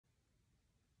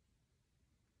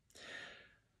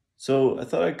So I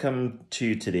thought I'd come to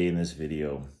you today in this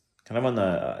video, kind of on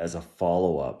the as a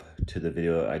follow-up to the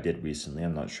video I did recently.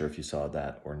 I'm not sure if you saw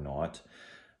that or not,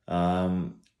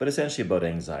 but essentially about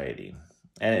anxiety.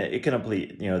 And it can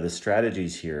apply, the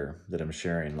strategies here that I'm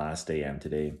sharing last day and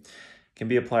today can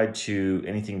be applied to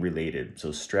anything related.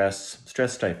 So stress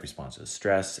type responses,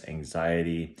 stress,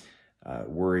 anxiety,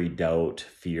 worry, doubt,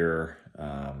 fear,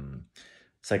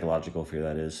 psychological fear,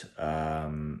 that is,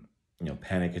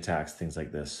 panic attacks, things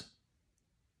like this.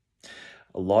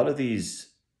 A lot of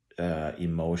these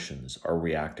emotions are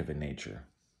reactive in nature,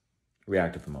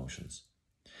 reactive emotions.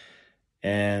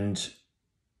 And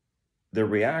they're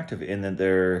reactive in that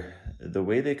the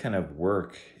way they kind of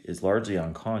work is largely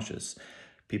unconscious.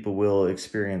 People will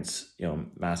experience,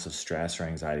 massive stress or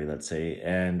anxiety, let's say,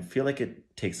 and feel like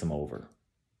it takes them over.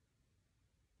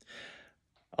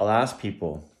 I'll ask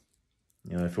people,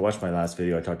 if you watched my last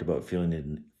video, I talked about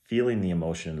feeling the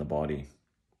emotion in the body.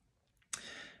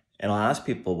 And I'll ask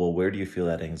people, well, where do you feel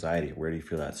that anxiety? Where do you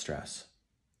feel that stress?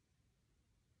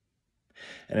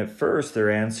 And at first, their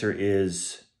answer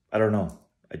is, I don't know.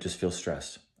 I just feel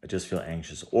stressed. I just feel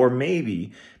anxious. Or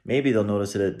maybe they'll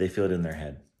notice that they feel it in their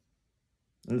head.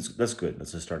 And that's good.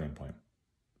 That's a starting point.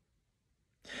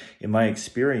 In my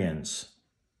experience,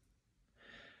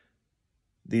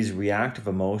 these reactive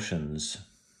emotions,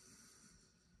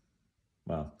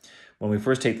 well, when we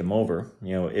first take them over,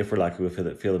 if we're lucky, we'll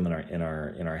feel them in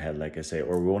our head, like I say,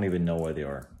 or we won't even know where they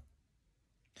are.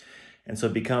 And so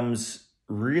it becomes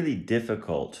really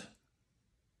difficult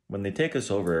when they take us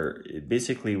over.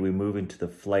 Basically, we move into the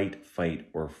flight, fight,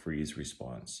 or freeze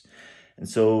response. And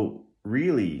so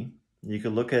really, you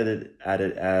could look at it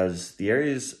as the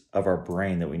areas of our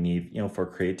brain that we need, for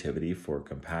creativity, for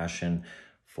compassion,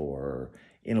 for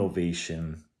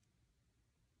innovation.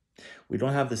 We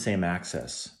don't have the same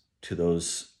access to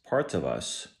those parts of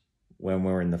us when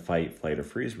we're in the fight, flight, or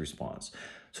freeze response.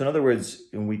 So in other words,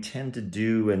 we tend to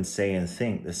do and say and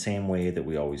think the same way that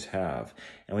we always have,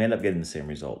 and we end up getting the same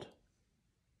result.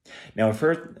 Now,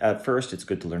 at first, it's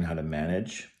good to learn how to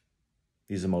manage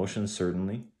these emotions,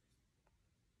 certainly.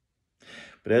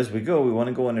 But as we go, we want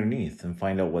to go underneath and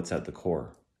find out what's at the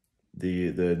core.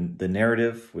 The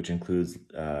narrative, which includes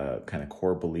kind of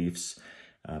core beliefs,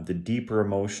 the deeper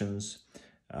emotions,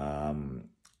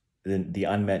 the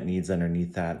unmet needs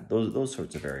underneath that, those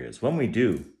sorts of areas. When we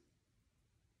do,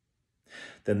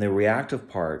 then the reactive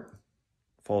part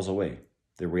falls away.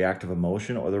 The reactive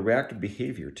emotion or the reactive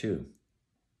behavior too.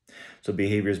 So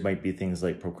behaviors might be things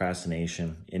like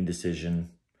procrastination,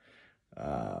 indecision,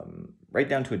 right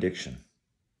down to addiction.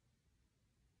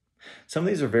 Some of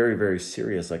these are very, very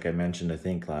serious, like I mentioned, I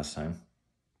think, last time,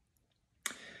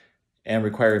 and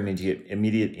require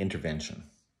immediate intervention.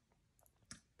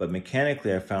 But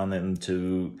mechanically, I found them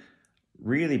to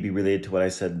really be related to what I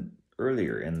said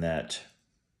earlier, in that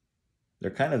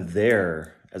they're kind of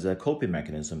there as a coping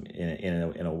mechanism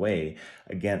in a way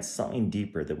against something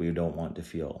deeper that we don't want to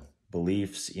feel.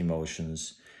 Beliefs,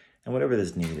 emotions, and whatever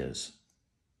this need is.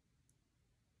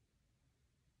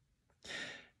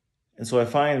 And so I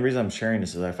find the reason I'm sharing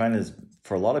this is I find is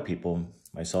for a lot of people,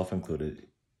 myself included,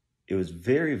 it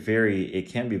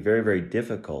can be very, very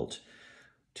difficult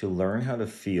to learn how to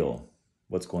feel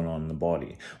what's going on in the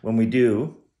body. When we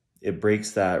do, it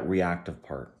breaks that reactive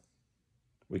part.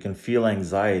 We can feel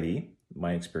anxiety,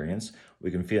 my experience. We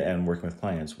can feel, and working with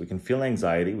clients, we can feel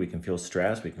anxiety, we can feel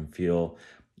stress, we can feel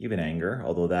even anger,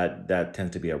 although that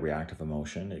tends to be a reactive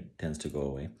emotion. It tends to go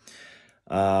away,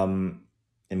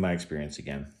 in my experience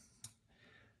again.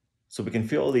 So we can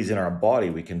feel all these in our body.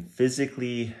 We can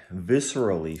physically,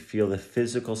 viscerally feel the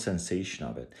physical sensation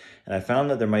of it. And I found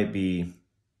that there might be,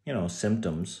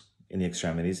 symptoms in the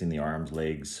extremities, in the arms,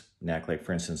 legs, neck. Like,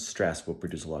 for instance, stress will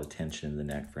produce a lot of tension in the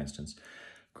neck, for instance,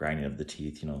 grinding of the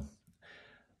teeth,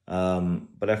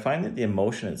 But I find that the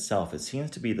emotion itself, the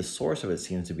source of it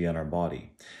seems to be on our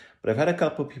body. But I've had a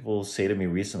couple of people say to me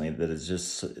recently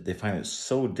that they find it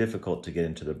so difficult to get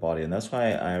into their body. And that's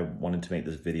why I wanted to make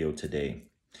this video today.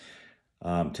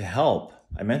 To help,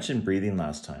 I mentioned breathing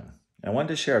last time. And I wanted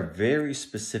to share a very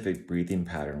specific breathing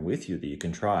pattern with you that you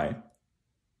can try.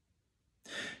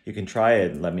 You can try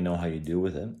it and let me know how you do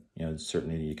with it.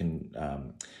 Certainly you can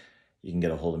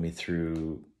get a hold of me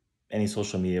through any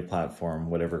social media platform,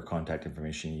 whatever contact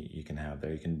information you can have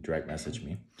there. You can direct message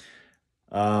me.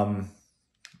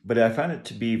 But I found it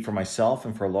to be, for myself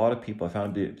and for a lot of people, I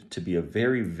found it to be a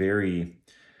very, very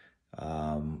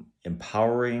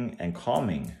empowering and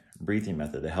calming breathing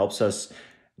method that helps us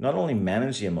not only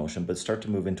manage the emotion, but start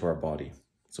to move into our body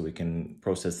so we can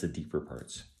process the deeper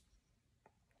parts.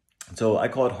 So I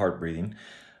call it heart breathing.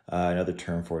 Another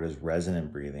term for it is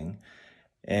resonant breathing.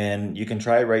 And you can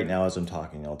try it right now as I'm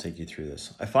talking. I'll take you through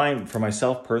this. I find, for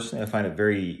myself personally, I find it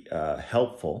very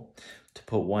helpful to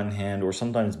put one hand or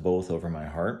sometimes both over my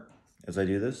heart as I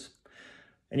do this.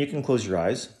 And you can close your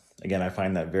eyes. Again, I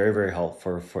find that very, very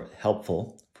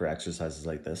helpful for exercises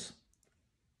like this.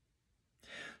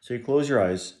 So you close your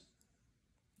eyes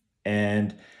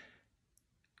and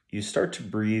you start to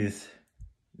breathe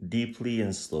deeply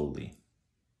and slowly.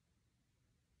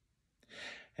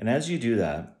 And as you do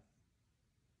that,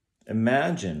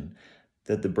 imagine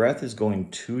that the breath is going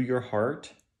to your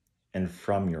heart and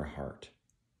from your heart.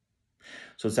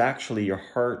 So it's actually your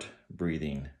heart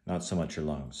breathing, not so much your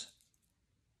lungs.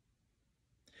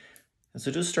 And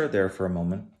so just start there for a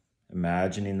moment,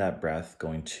 imagining that breath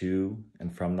going to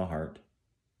and from the heart.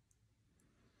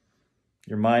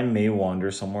 Your mind may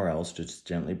wander somewhere else, just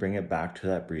gently bring it back to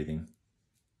that breathing.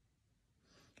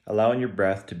 Allowing your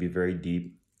breath to be very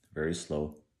deep, very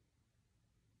slow.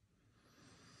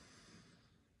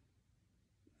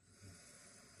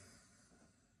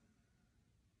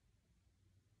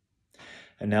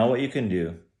 And now what you can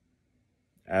do,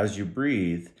 as you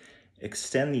breathe,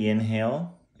 extend the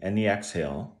inhale and the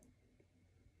exhale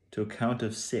to a count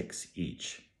of 6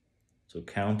 each. So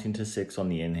counting to 6 on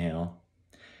the inhale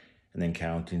and then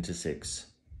counting to 6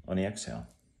 on the exhale.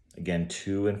 Again,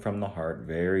 to and from the heart,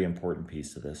 very important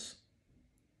piece of this.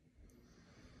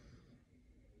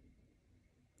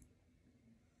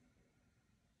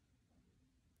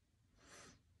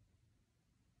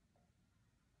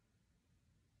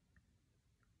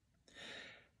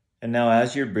 And now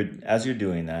as you're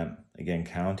doing that, again,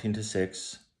 counting to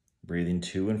 6, breathing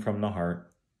to and from the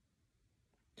heart,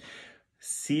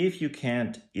 see if you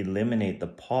can't eliminate the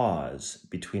pause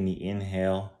between the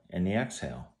inhale and the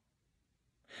exhale.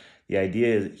 The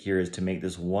idea here is to make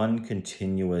this one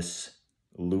continuous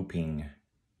looping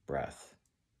breath.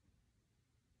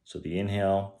 So the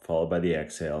inhale, followed by the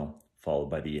exhale,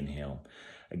 followed by the inhale.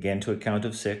 Again, to a count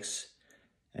of 6,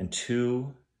 and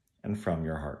to and from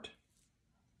your heart.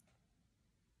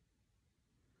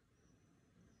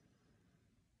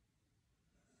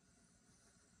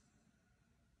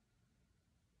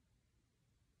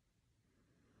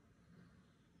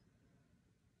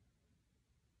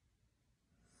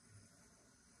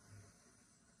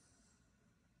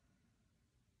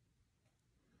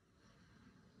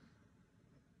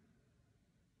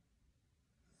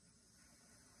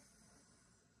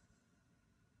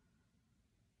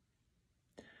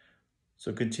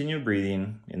 So continue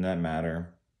breathing in that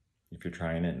manner if you're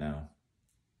trying it now.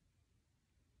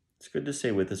 It's good to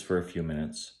stay with this for a few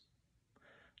minutes.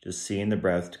 Just seeing the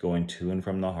breath going to and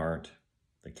from the heart,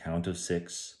 the count of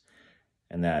 6,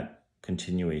 and that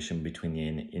continuation between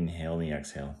the inhale and the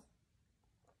exhale.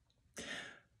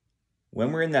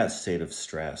 When we're in that state of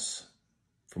stress,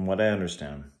 from what I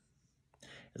understand,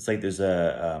 it's like there's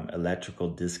a electrical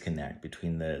disconnect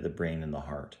between the brain and the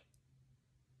heart.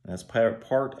 And that's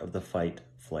part of the fight,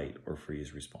 flight, or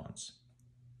freeze response.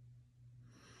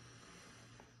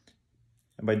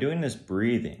 And by doing this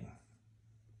breathing,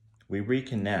 we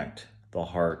reconnect the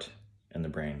heart and the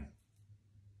brain.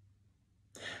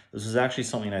 This is actually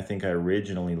something I think I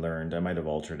originally learned. I might have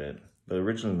altered it, but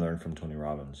originally learned from Tony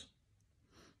Robbins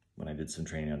when I did some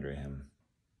training under him.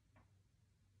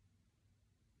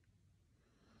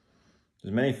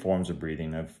 There's many forms of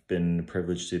breathing. I've been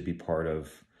privileged to be part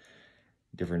of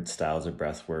different styles of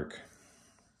breath work,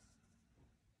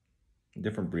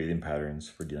 different breathing patterns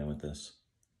for dealing with this.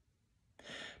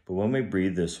 But when we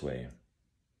breathe this way,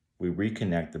 we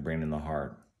reconnect the brain and the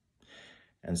heart.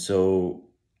 And so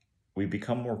we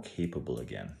become more capable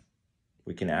again.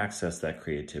 We can access that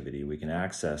creativity. We can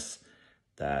access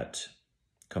that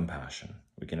compassion.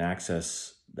 We can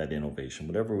access that innovation,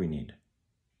 whatever we need.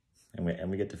 And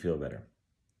we get to feel better.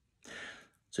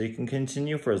 So you can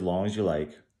continue for as long as you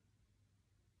like,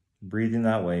 breathing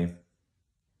that way.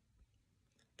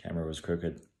 Camera was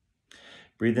crooked.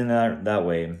 Breathing that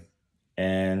way.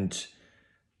 And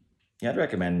I'd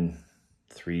recommend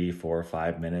 3, 4,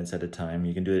 5 minutes at a time.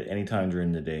 You can do it anytime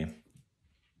during the day.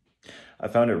 I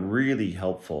found it really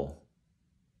helpful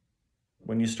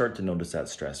when you start to notice that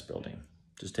stress building.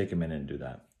 Just take a minute and do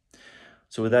that.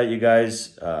 So with that, you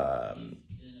guys, I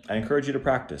encourage you to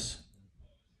practice.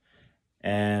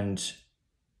 And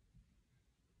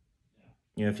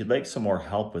if you'd like some more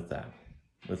help with that,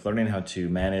 with learning how to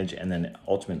manage and then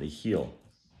ultimately heal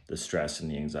the stress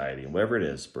and the anxiety, whatever it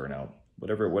is, burnout,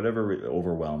 whatever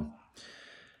overwhelm,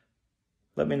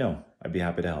 let me know. I'd be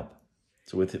happy to help.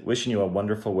 So with wishing you a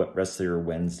wonderful rest of your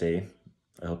Wednesday,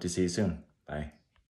 I hope to see you soon. Bye.